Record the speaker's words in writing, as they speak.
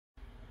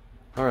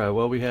Alright,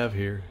 what we have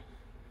here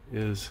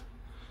is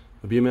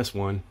a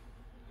BMSOne,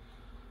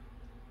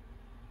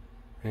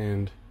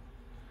 and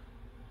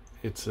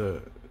it's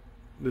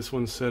this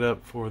one's set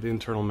up for the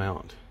internal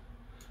mount.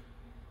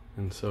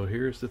 And so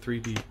here's the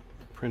 3D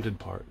printed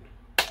part.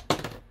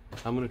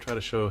 I'm going to try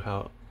to show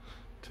how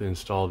to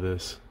install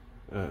this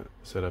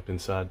setup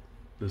inside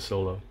the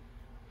Solo.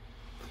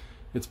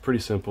 It's pretty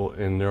simple,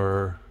 and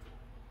there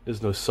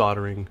is no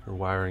soldering or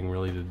wiring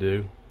really to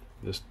do,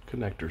 just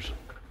connectors.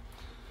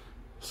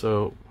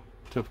 So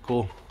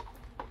typical,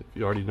 if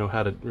you already know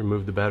how to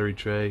remove the battery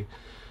tray,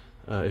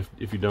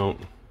 if you don't,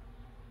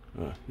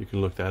 you can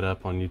look that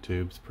up on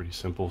YouTube. It's pretty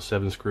simple.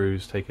 7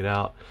 screws, take it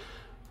out,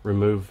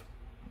 remove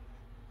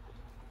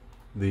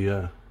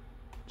the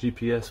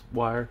GPS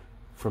wire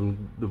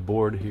from the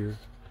board here.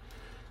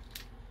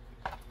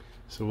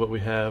 So what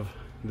we have,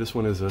 this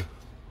one is it's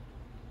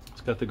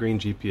got the green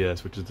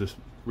GPS, which is this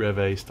Rev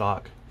A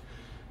stock,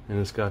 and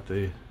it's got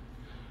the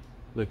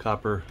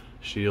copper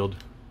shield,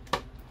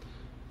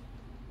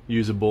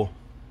 usable,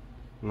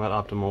 not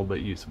optimal but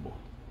usable.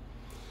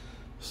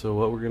 So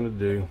what we're going to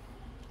do,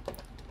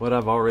 what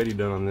I've already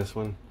done on this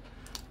one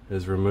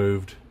is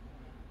removed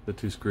the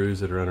 2 screws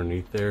that are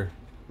underneath there,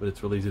 but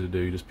it's real easy to do.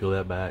 You just peel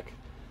that back,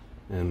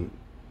 and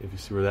if you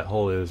see where that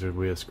hole is,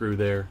 there'll be a screw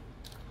there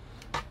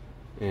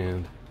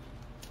and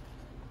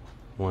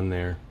one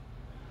there.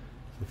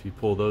 If you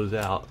pull those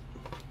out,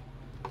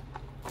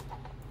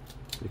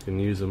 you can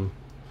use them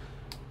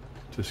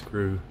to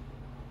screw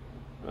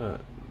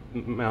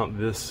mount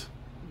this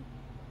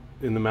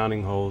in the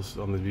mounting holes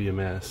on the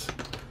VMS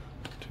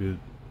to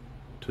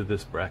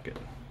this bracket.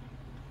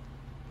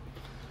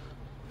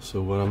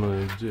 So what I'm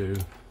going to do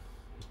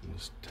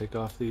is take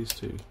off these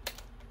 2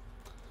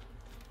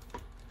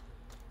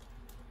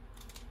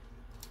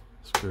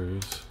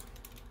 screws.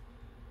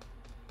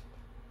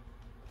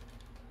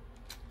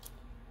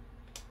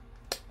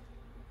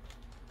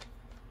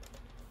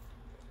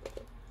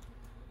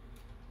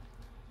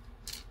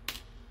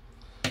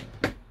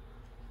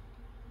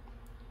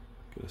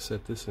 Gonna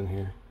set this in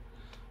here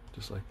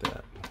just like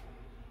that,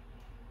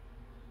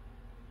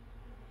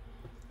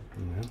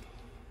 and then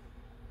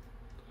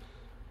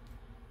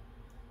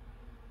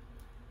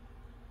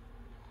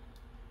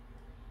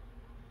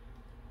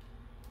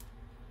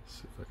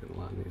see if I can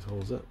line these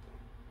holes up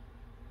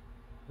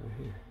right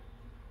here.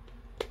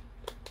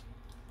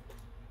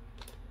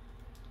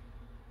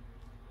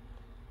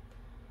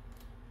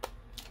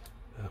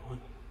 That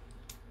one.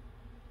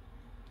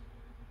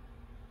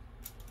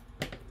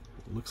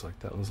 Looks like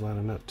that one's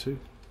lining up too.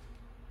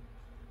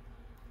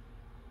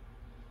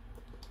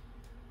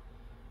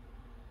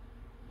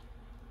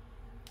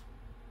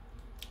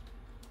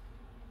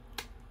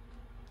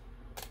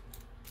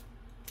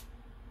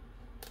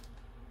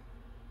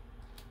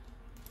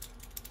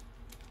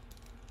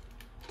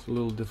 It's a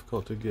little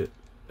difficult to get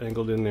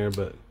angled in there,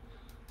 but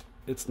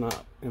it's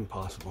not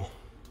impossible.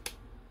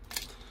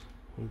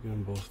 We'll get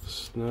them both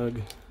snug.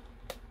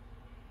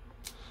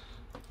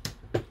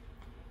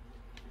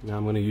 Now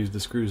I'm going to use the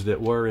screws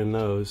that were in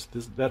those.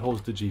 That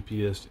holds the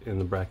GPS in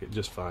the bracket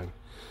just fine.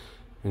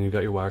 And you've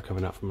got your wire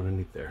coming out from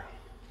underneath there.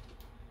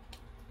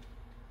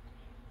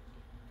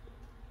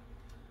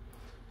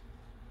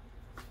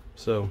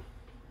 So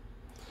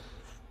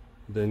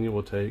then you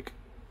will take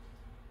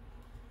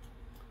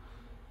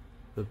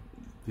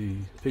the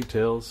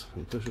pigtails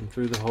and push them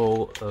through the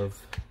hole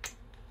of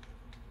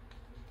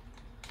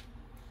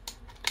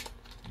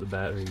the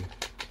battery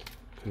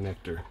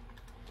connector.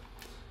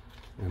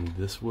 And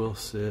this will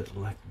sit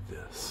like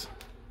this.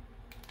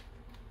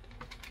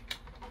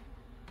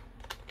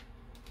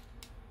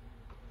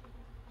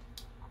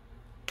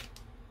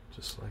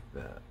 Just like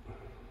that.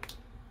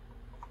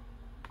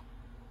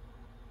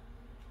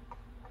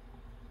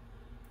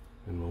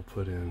 And we'll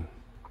put in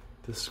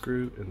this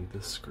screw and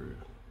this screw.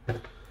 I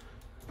have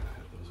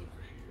those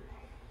over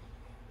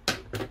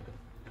here.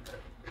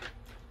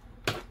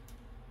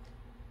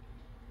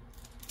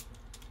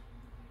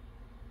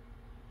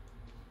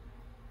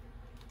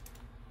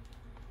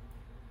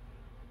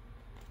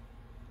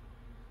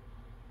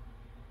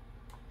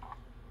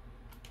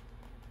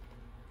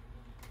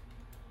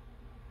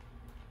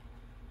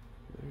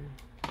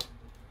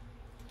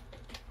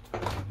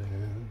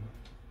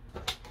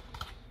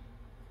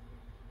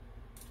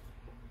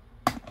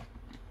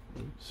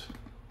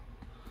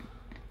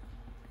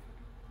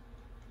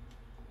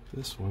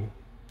 This one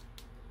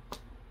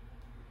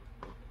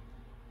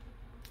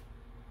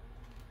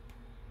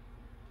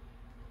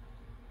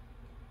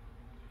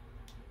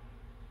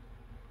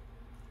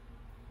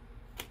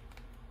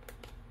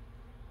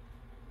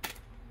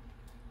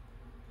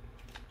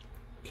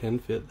can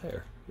fit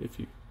there if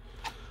you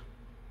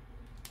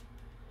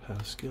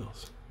have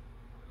skills.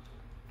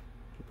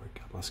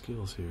 Break out my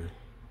skills here.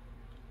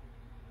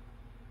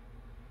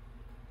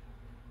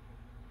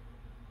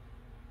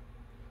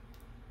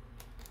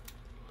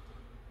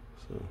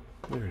 So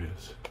there it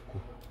is.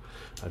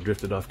 I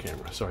drifted off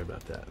camera. Sorry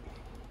about that.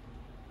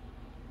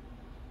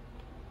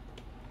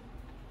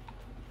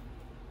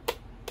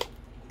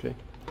 Okay.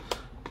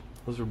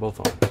 Those are both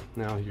on.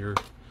 Now your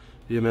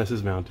BMS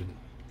is mounted.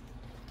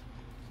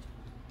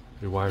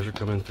 Your wires are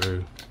coming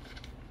through.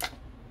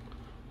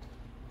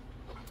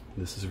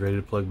 This is ready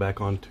to plug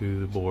back onto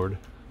the board.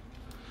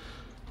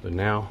 But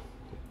now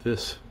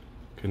this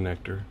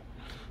connector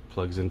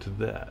plugs into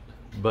that.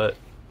 But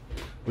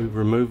we've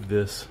removed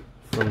this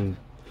from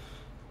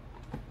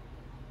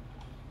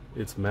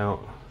its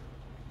mount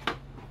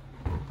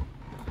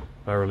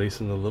by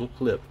releasing the little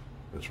clip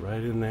that's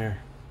right in there.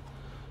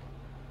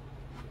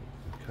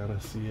 Kind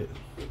of see it.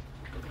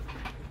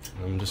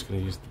 I'm just going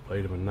to use the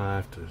blade of a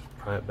knife to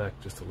pry it back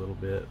just a little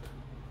bit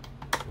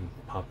and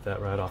pop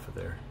that right off of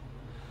there.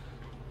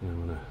 And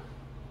I'm going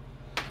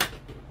to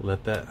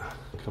let that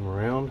come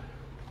around.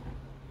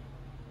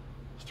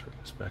 Let's turn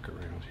this back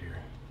around here.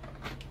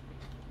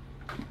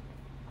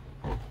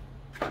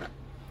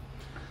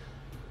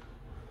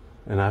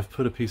 And I've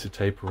put a piece of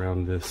tape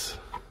around this,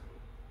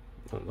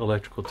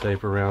 electrical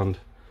tape around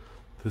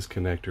this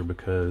connector,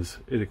 because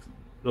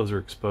those are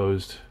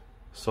exposed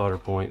solder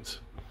points,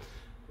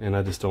 and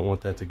I just don't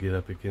want that to get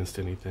up against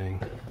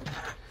anything.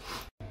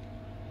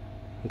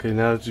 Okay,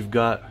 now that you've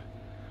got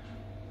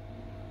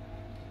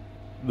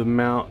the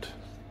mount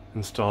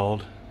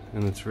installed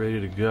and it's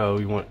ready to go,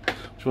 what you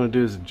want to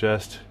do is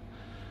adjust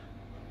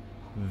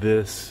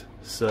this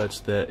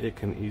such that it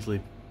can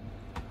easily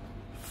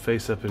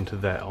face up into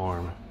that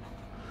arm,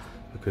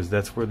 because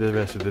that's where the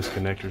rest of this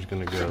connector is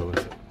going to go.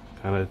 It's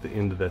kind of at the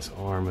end of this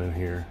arm in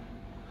here,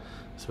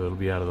 so it'll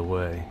be out of the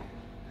way.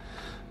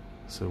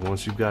 So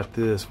once you've got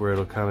this where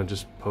it'll kind of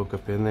just poke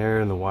up in there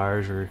and the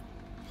wires are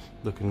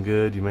looking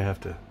good, you may have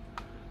to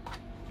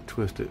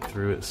twist it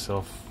through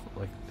itself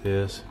like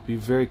this. Be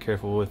very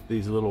careful with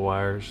these little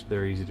wires.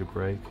 They're easy to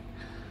break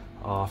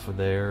off of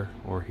there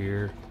or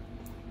here.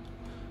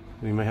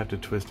 You may have to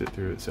twist it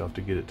through itself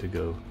to get it to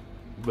go,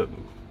 but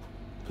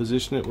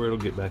position it where it'll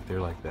get back there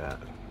like that.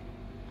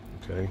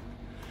 Okay,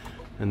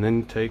 and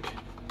then take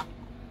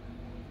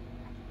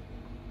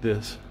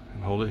this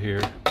and hold it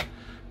here,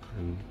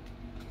 and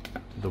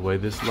the way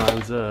this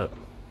lines up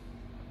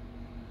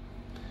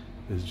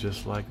is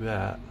just like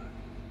that.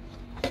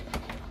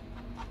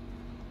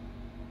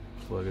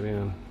 Plug it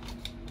in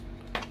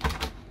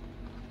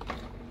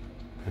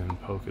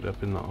and poke it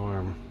up in the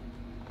arm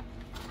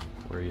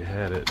where you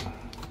had it.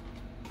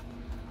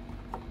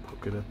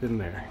 Poke it up in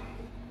there.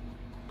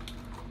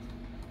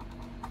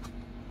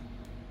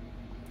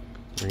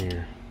 Bring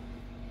your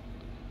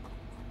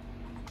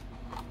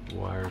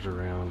wires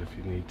around if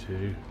you need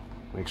to.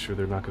 Make sure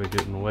they're not going to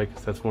get in the way,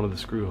 because that's one of the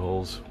screw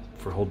holes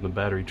for holding the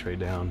battery tray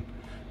down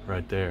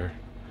right there.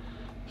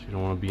 So you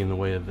don't want to be in the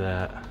way of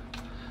that.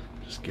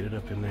 Just get it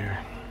up in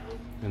there.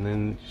 And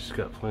then you just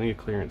got plenty of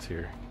clearance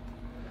here.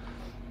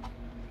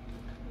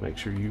 Make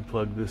sure you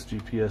plug this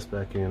GPS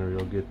back in, or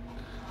you'll get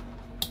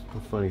a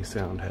funny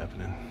sound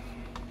happening.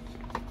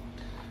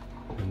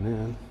 And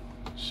then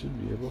you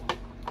should be able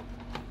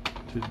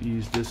to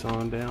ease this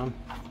on down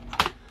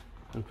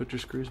and put your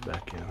screws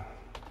back in.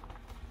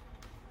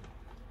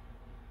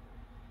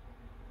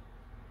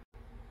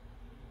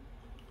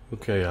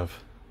 Okay,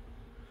 I've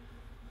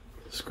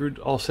screwed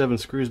all 7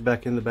 screws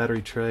back in the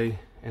battery tray,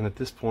 and at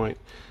this point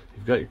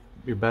you've got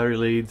your battery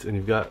leads, and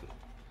you've got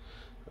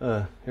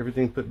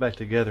everything put back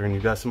together, and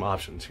you've got some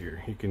options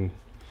here. You can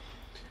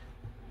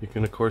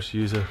of course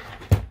use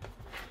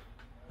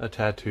a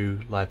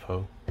tattoo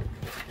lipo.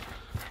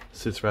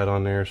 Sits right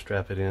on there.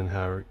 Strap it in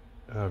however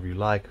you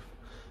like.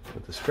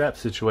 But the strap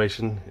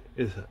situation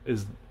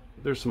is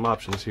there's some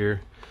options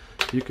here.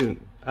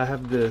 I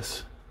have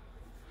this,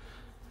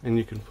 and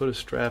you can put a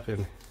strap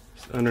in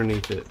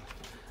underneath it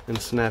and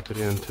snap it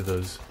into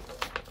those.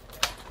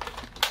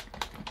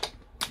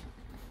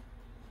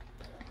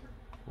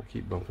 I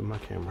keep bumping my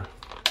camera.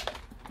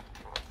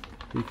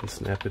 You can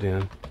snap it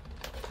in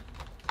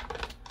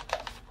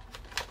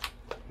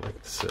like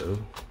so,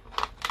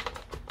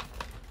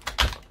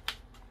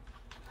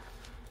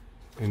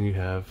 and you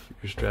have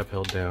your strap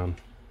held down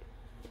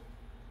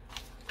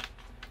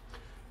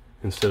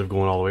instead of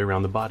going all the way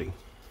around the body.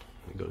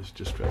 It goes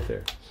just right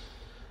there.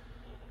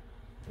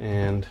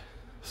 And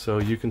so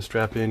you can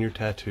strap in your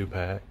tattoo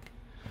pack,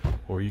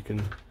 or you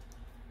can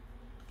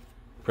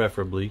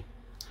preferably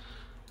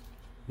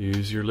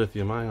use your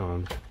lithium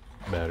ion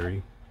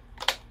battery.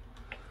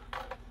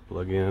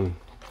 Plug in,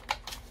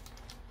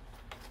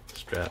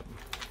 strap,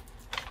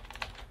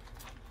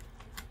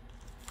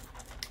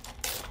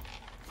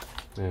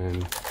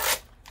 and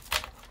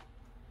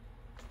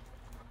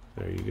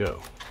there you go.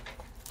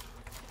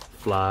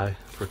 Fly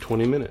for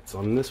 20 minutes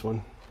on this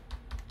one.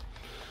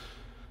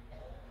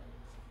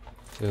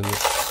 And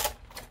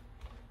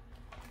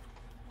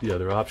the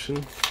other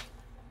option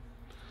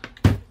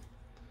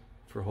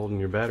for holding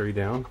your battery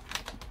down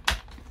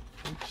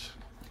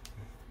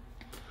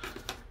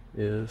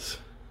is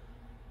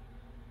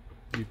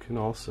you can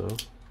also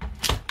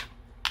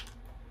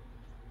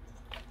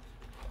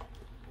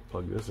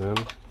plug this in,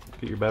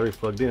 get your battery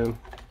plugged in.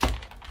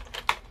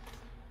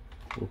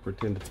 We'll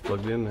pretend it's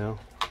plugged in now,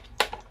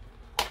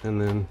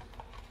 and then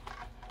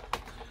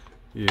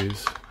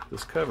use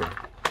this cover.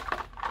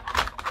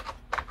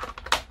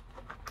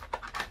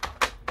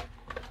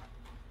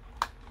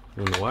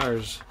 When the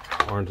wires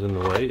aren't in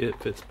the way, it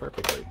fits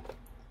perfectly,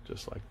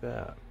 just like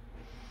that.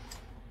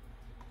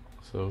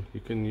 So you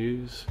can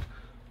use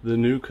the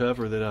new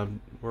cover that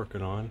I'm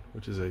working on,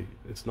 which is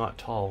it's not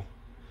tall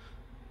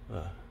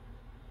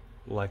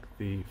like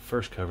the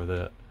first cover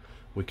that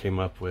we came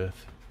up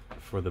with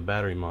for the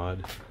battery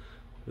mod.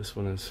 This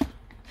one is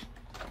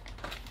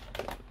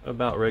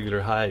about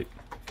regular height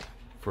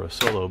for a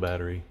Solo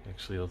battery.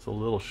 Actually, it's a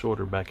little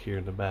shorter back here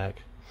in the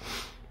back.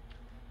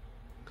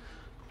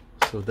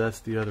 So that's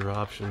the other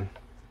option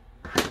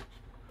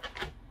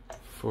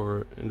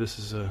and this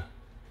is a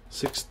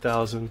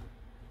 6,000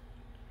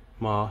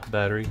 mAh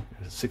battery,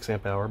 a 6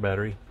 amp hour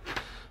battery.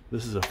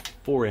 This is a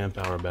 4 amp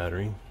hour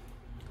battery,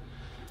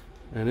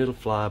 and it'll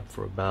fly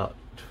for about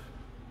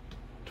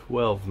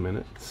 12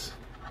 minutes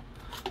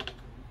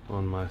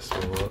on my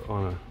Solo,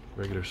 on a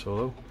regular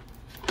Solo.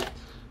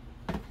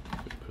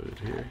 Put it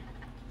here.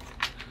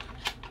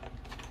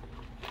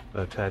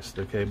 Attach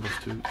the cables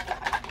to.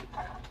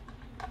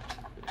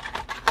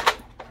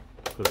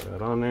 Put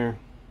that on there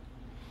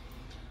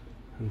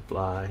and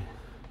fly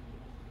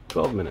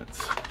 12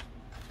 minutes.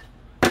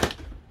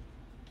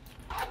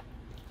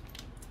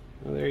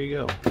 Well, there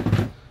you go.